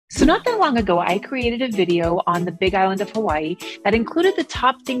So not that long ago, I created a video on the Big Island of Hawaii that included the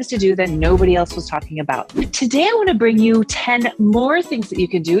top things to do that nobody else was talking about. Today, I want to bring you 10 more things that you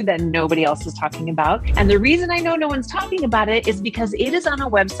can do that nobody else is talking about. And the reason I know no one's talking about it is because it is on a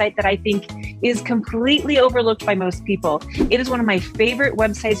website that I think is completely overlooked by most people. It is one of my favorite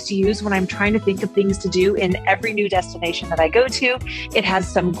websites to use when I'm trying to think of things to do in every new destination that I go to. It has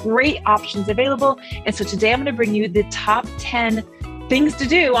some great options available. And so today I'm going to bring you the top 10 things to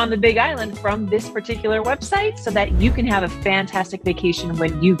do on the Big Island from this particular website so that you can have a fantastic vacation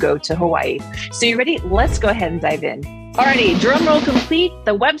when you go to Hawaii. So you ready? Let's go ahead and dive in. Alrighty, drum roll complete.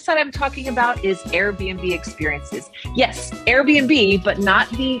 The website I'm talking about is Airbnb Experiences. Yes, Airbnb, but not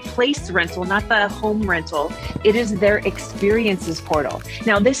the place rental, not the home rental. It is their experiences portal.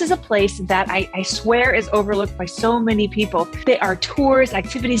 Now, this is a place that I swear is overlooked by so many people. There are tours,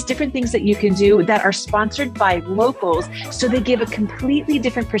 activities, different things that you can do that are sponsored by locals. So they give a completely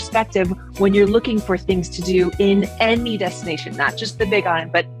different perspective when you're looking for things to do in any destination, not just the Big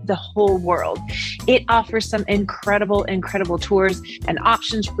Island, but the whole world. It offers some incredible tours and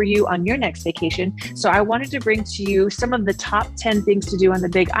options for you on your next vacation. So I wanted to bring to you some of the top 10 things to do on the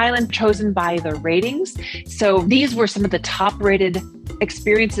Big Island chosen by the ratings. So these were some of the top rated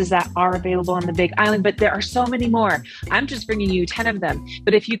experiences that are available on the Big Island, but there are so many more. I'm just bringing you 10 of them.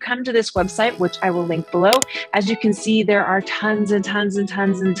 But if you come to this website, which I will link below, as you can see, there are tons and tons and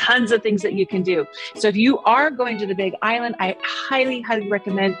tons and tons of things that you can do. So if you are going to the Big Island, I highly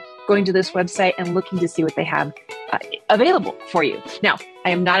recommend going to this website and looking to see what they have available for you. Now, I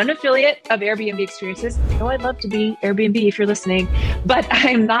am not an affiliate of Airbnb Experiences, though I'd love to be. Airbnb, if you're listening, but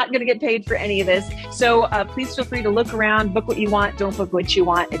I'm not going to get paid for any of this. So please feel free to look around, book what you want, don't book what you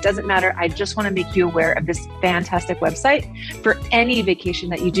want. It doesn't matter. I just want to make you aware of this fantastic website for any vacation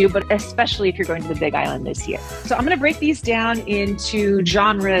that you do, but especially if you're going to the Big Island this year. So I'm going to break these down into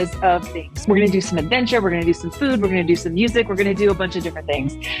genres of things. We're going to do some adventure. We're going to do some food. We're going to do some music. We're going to do a bunch of different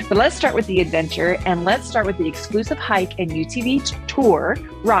things. But let's start with the adventure, and let's start with the exclusive hike and UTV tour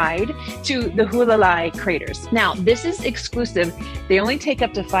ride to the Hualalai craters. Now, this is exclusive. They only take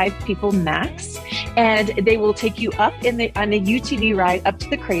up to 5 people max, and they will take you up on a UTV ride up to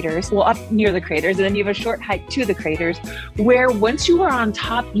the craters, well, up near the craters, and then you have a short hike to the craters, where once you are on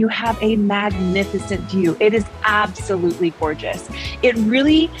top, you have a magnificent view. It is absolutely gorgeous. It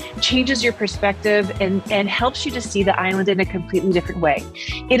really changes your perspective and helps you to see the island in a completely different way.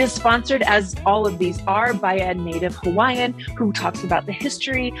 It is sponsored, as all of these are, by a native Hawaiian who talks about the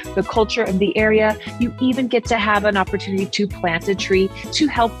history, the culture of the area. You even get to have an opportunity to plant a tree to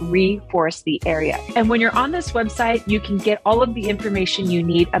help reforest the area. And when you're on this website, you can get all of the information you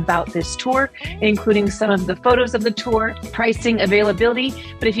need about this tour, including some of the photos of the tour, pricing, availability.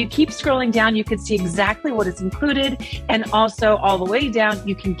 But if you keep scrolling down, you can see exactly what is included. And also all the way down,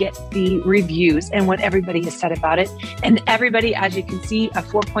 you can get the reviews and what everybody has said about it. And everybody, as you can see, a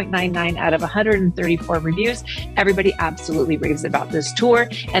 4.99 out of 134 reviews. Everybody absolutely raves about this tour.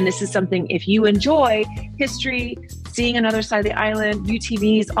 And this is something, if you enjoy history, seeing another side of the island,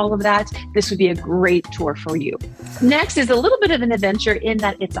 UTVs, all of that, this would be a great tour for you. Next is a little bit of an adventure in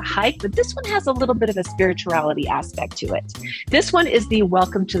that it's a hike, but this one has a little bit of a spirituality aspect to it. This one is the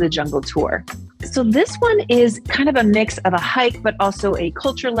Welcome to the Jungle tour. So this one is kind of a mix of a hike, but also a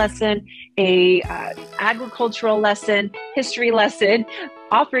culture lesson, a agricultural lesson, history lesson,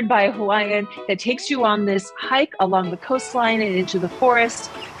 offered by a Hawaiian that takes you on this hike along the coastline and into the forest.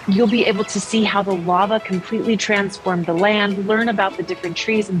 You'll be able to see how the lava completely transformed the land, learn about the different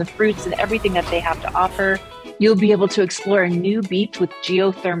trees and the fruits and everything that they have to offer. You'll be able to explore a new beach with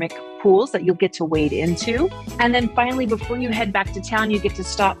geothermic pools that you'll get to wade into. And then finally, before you head back to town, you get to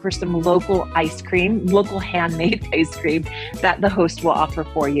stop for some local ice cream, local handmade ice cream that the host will offer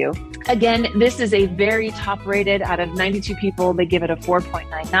for you. Again, this is a very top rated. Out of 92 people, they give it a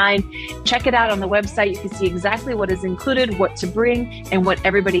 4.99. Check it out on the website. You can see exactly what is included, what to bring, and what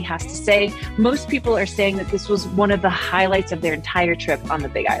everybody has to say. Most people are saying that this was one of the highlights of their entire trip on the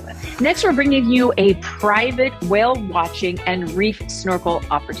Big Island. Next, we're bringing you a private whale watching and reef snorkel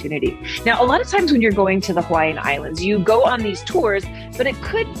opportunity. Now, a lot of times when you're going to the Hawaiian Islands, you go on these tours, but it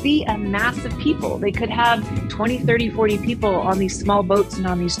could be a mass of people. They could have 20, 30, 40 people on these small boats and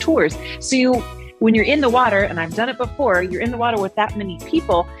on these tours. So when you're in the water, and I've done it before, you're in the water with that many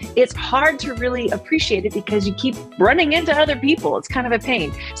people, it's hard to really appreciate it because you keep running into other people. It's kind of a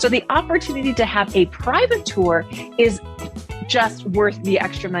pain. So the opportunity to have a private tour is just worth the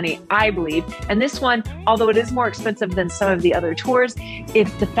extra money, I believe. And this one, although it is more expensive than some of the other tours,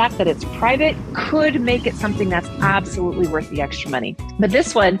 if the fact that it's private could make it something that's absolutely worth the extra money. But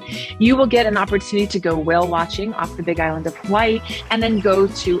this one, you will get an opportunity to go whale watching off the Big Island of Hawaii and then go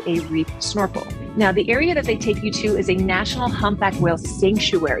to a reef snorkel. Now, the area that they take you to is a national humpback whale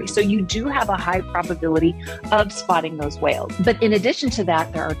sanctuary. So you do have a high probability of spotting those whales. But in addition to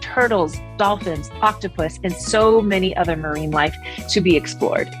that, there are turtles, dolphins, octopus, and so many other marine life to be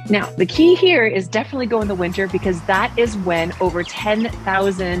explored. Now, the key here is definitely go in the winter because that is when over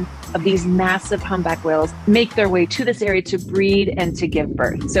 10,000 of these massive humpback whales make their way to this area to breed and to give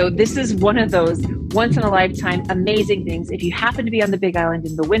birth. So this is one of those once in a lifetime amazing things. If you happen to be on the Big Island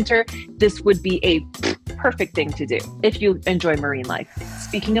in the winter, this would be a perfect thing to do if you enjoy marine life.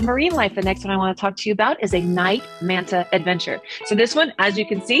 Speaking of marine life, the next one I want to talk to you about is a night manta adventure. So this one, as you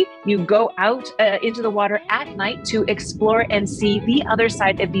can see, you go out into the water at night to explore and see the other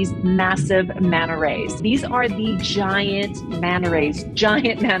side of these massive manta rays. These are the giant manta rays.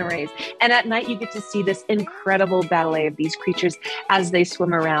 And at night, you get to see this incredible ballet of these creatures as they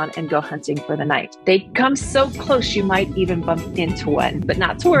swim around and go hunting for the night. They come so close, you might even bump into one, but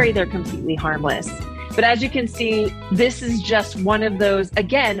not to worry, they're completely harmless. But as you can see, this is just one of those,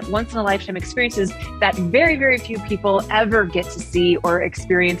 again, once in a lifetime experiences that very, very few people ever get to see or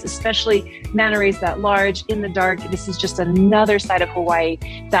experience, especially manta rays that large in the dark. This is just another side of Hawaii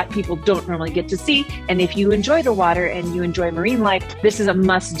that people don't normally get to see. And if you enjoy the water and you enjoy marine life, this is a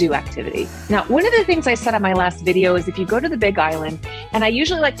must-do activity. Now, one of the things I said on my last video is if you go to the Big Island, and I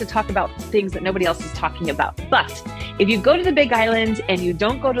usually like to talk about things that nobody else is talking about, but if you go to the Big Island and you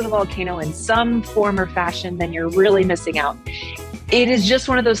don't go to the volcano in some form or fashion, then you're really missing out. It is just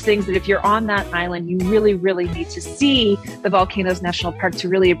one of those things that if you're on that island, you really, really need to see the Volcanoes National Park to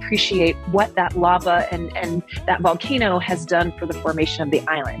really appreciate what that lava and that volcano has done for the formation of the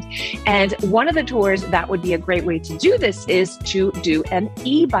island. And one of the tours that would be a great way to do this is to do an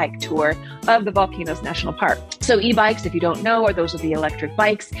e-bike tour of the Volcanoes National Park. So e-bikes, if you don't know, are those are the electric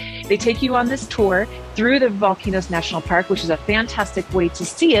bikes. They take you on this tour through the Volcanoes National Park, which is a fantastic way to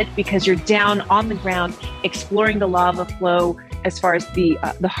see it because you're down on the ground exploring the lava flow. As far as the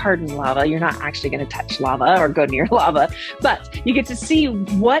hardened lava, you're not actually going to touch lava or go near lava, but you get to see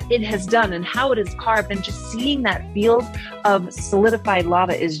what it has done and how it is carved, and just seeing that field of solidified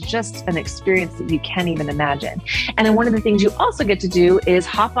lava is just an experience that you can't even imagine. And then one of the things you also get to do is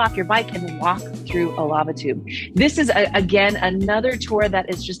hop off your bike and walk through a lava tube. This is, again, another tour that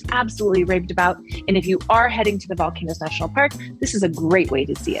is just absolutely raved about. And if you are heading to the Volcanoes National Park, this is a great way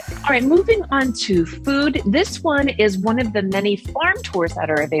to see it. All right, moving on to food. This one is one of the many farm tours that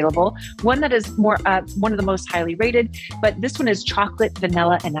are available. One that is more one of the most highly rated, but this one is chocolate,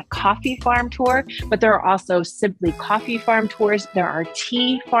 vanilla, and a coffee farm tour. But there are also simply coffee farm tours. There are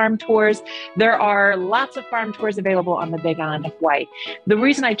tea farm tours. There are lots of farm tours available on the Big Island of Hawaii. The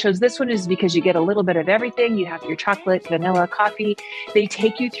reason I chose this one is because you get a little bit of everything. You have your chocolate, vanilla, coffee. They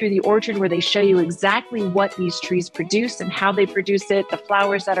take you through the orchard where they show you exactly what these trees produce and how they produce it, the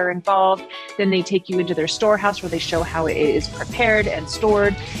flowers that are involved. Then they take you into their storehouse where they show how it is prepared and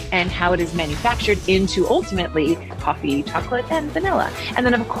stored and how it is manufactured into ultimately coffee, chocolate, and vanilla. And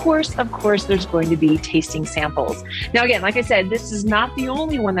then of course, there's going to be tasting samples. Now, again, like I said, this is not the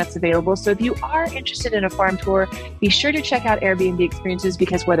only one that's available. So if you are interested in a farm tour, be sure to check out Airbnb experiences,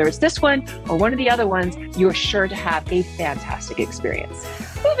 because whether it's this one or one of the other ones, you're sure to have a fantastic experience.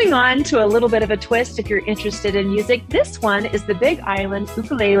 Moving on to a little bit of a twist, if you're interested in music, this one is the Big Island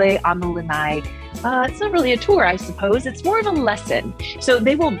Ukulele on the Lanai. It's not really a tour, I suppose. It's more of a lesson. So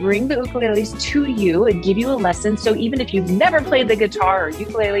they will bring the ukuleles to you and give you a lesson. So even if you've never played the guitar or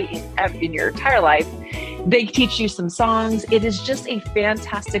ukulele in your entire life, they teach you some songs. It is just a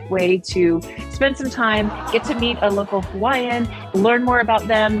fantastic way to spend some time, get to meet a local Hawaiian, learn more about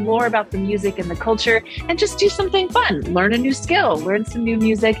them, more about the music and the culture, and just do something fun. Learn a new skill, learn some new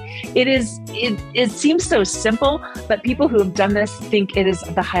music. It seems so simple, but people who have done this think it is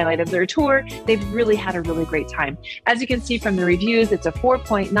the highlight of their tour. They've really had a really great time. As you can see from the reviews, it's a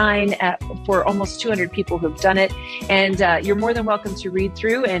 4.9 for almost 200 people who've done it. And you're more than welcome to read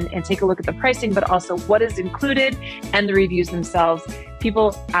through and take a look at the pricing, but also what is included and the reviews themselves.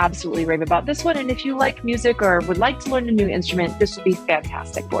 People absolutely rave about this one. And if you like music or would like to learn a new instrument, this would be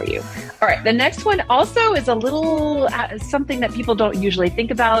fantastic for you. All right, the next one also is a little something that people don't usually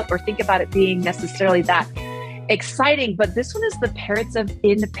think about or think about it being necessarily that exciting. But this one is the Parrots of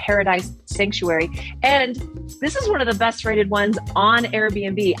in Paradise Sanctuary. And this is one of the best rated ones on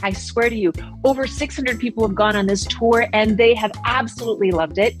Airbnb. I swear to you, over 600 people have gone on this tour and they have absolutely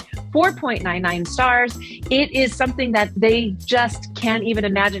loved it. 4.99 stars. It is something that they just can't even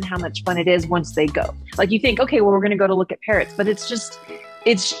imagine how much fun it is once they go. Like you think, okay, well, we're going to go to look at parrots, but it's just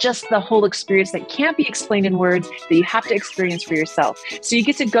the whole experience that can't be explained in words, that you have to experience for yourself. So you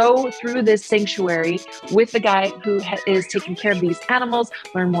get to go through this sanctuary with the guy who is taking care of these animals,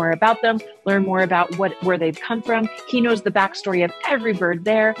 learn more about them, learn more about where they've come from. He knows the backstory of every bird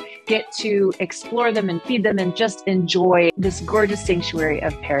there, get to explore them and feed them and just enjoy this gorgeous sanctuary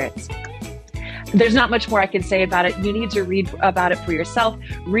of parrots. There's not much more I can say about it. You need to read about it for yourself.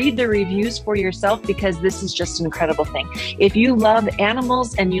 Read the reviews for yourself, because this is just an incredible thing. If you love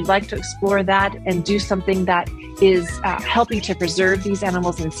animals and you'd like to explore that and do something that is helping to preserve these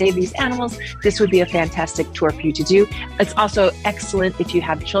animals and save these animals, this would be a fantastic tour for you to do. It's also excellent if you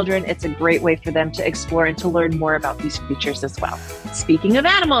have children. It's a great way for them to explore and to learn more about these creatures as well. Speaking of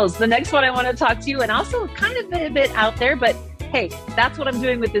animals, the next one I want to talk to you, and also kind of a bit out there, but hey, that's what I'm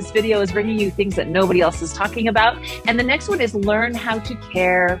doing with this video, is bringing you things that nobody else is talking about. And the next one is learn how to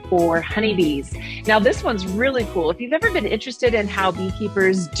care for honeybees. Now, this one's really cool. If you've ever been interested in how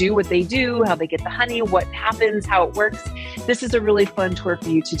beekeepers do what they do, how they get the honey, what happens, how it works, this is a really fun tour for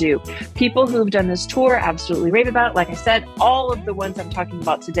you to do. People who've done this tour absolutely rave about it. Like I said, all of the ones I'm talking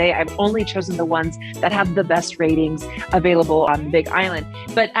about today, I've only chosen the ones that have the best ratings available on the Big Island.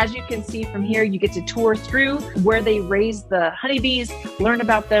 But as you can see from here, you get to tour through where they raise the honeybees, learn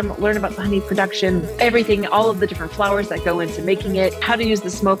about them, learn about the honey production, everything, all of the different flowers that go into making it, how to use the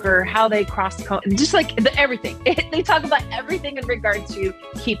smoker, how they cross-comb, just like everything. They talk about everything in regard to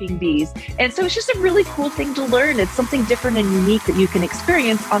keeping bees. And so it's just a really cool thing to learn. It's something different and unique that you can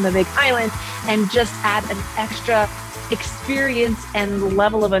experience on the Big Island and just add an extra experience and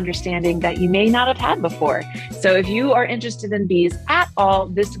level of understanding that you may not have had before. So if you are interested in bees at all,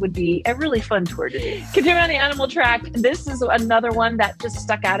 this would be a really fun tour to do. Continuing on the animal track, this is another one that just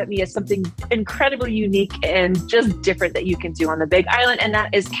stuck out at me as something incredibly unique and just different that you can do on the Big Island, and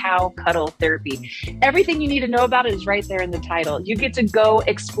that is cow cuddle therapy. Everything you need to know about it is right there in the title. You get to go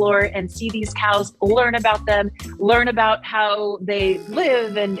explore and see these cows, learn about them, learn about how they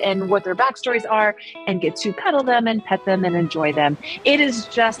live and what their backstories are, and get to cuddle them and pet them and enjoy them. It is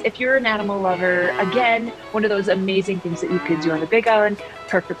just, if you're an animal lover, again, one of those amazing things that you could do on the Big Island.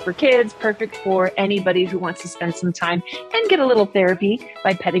 Perfect for kids, perfect for anybody who wants to spend some time and get a little therapy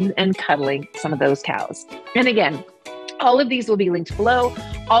by petting and cuddling some of those cows. And again, all of these will be linked below.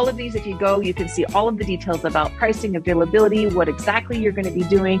 All of these, if you go, you can see all of the details about pricing, availability, what exactly you're going to be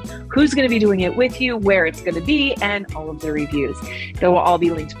doing, who's going to be doing it with you, where it's going to be, and all of the reviews. They will all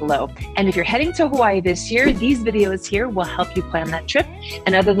be linked below. And if you're heading to Hawaii this year, these videos here will help you plan that trip.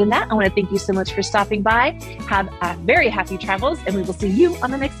 And other than that, I want to thank you so much for stopping by. Have a very happy travels, and we will see you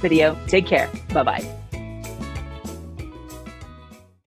on the next video. Take care. Bye-bye.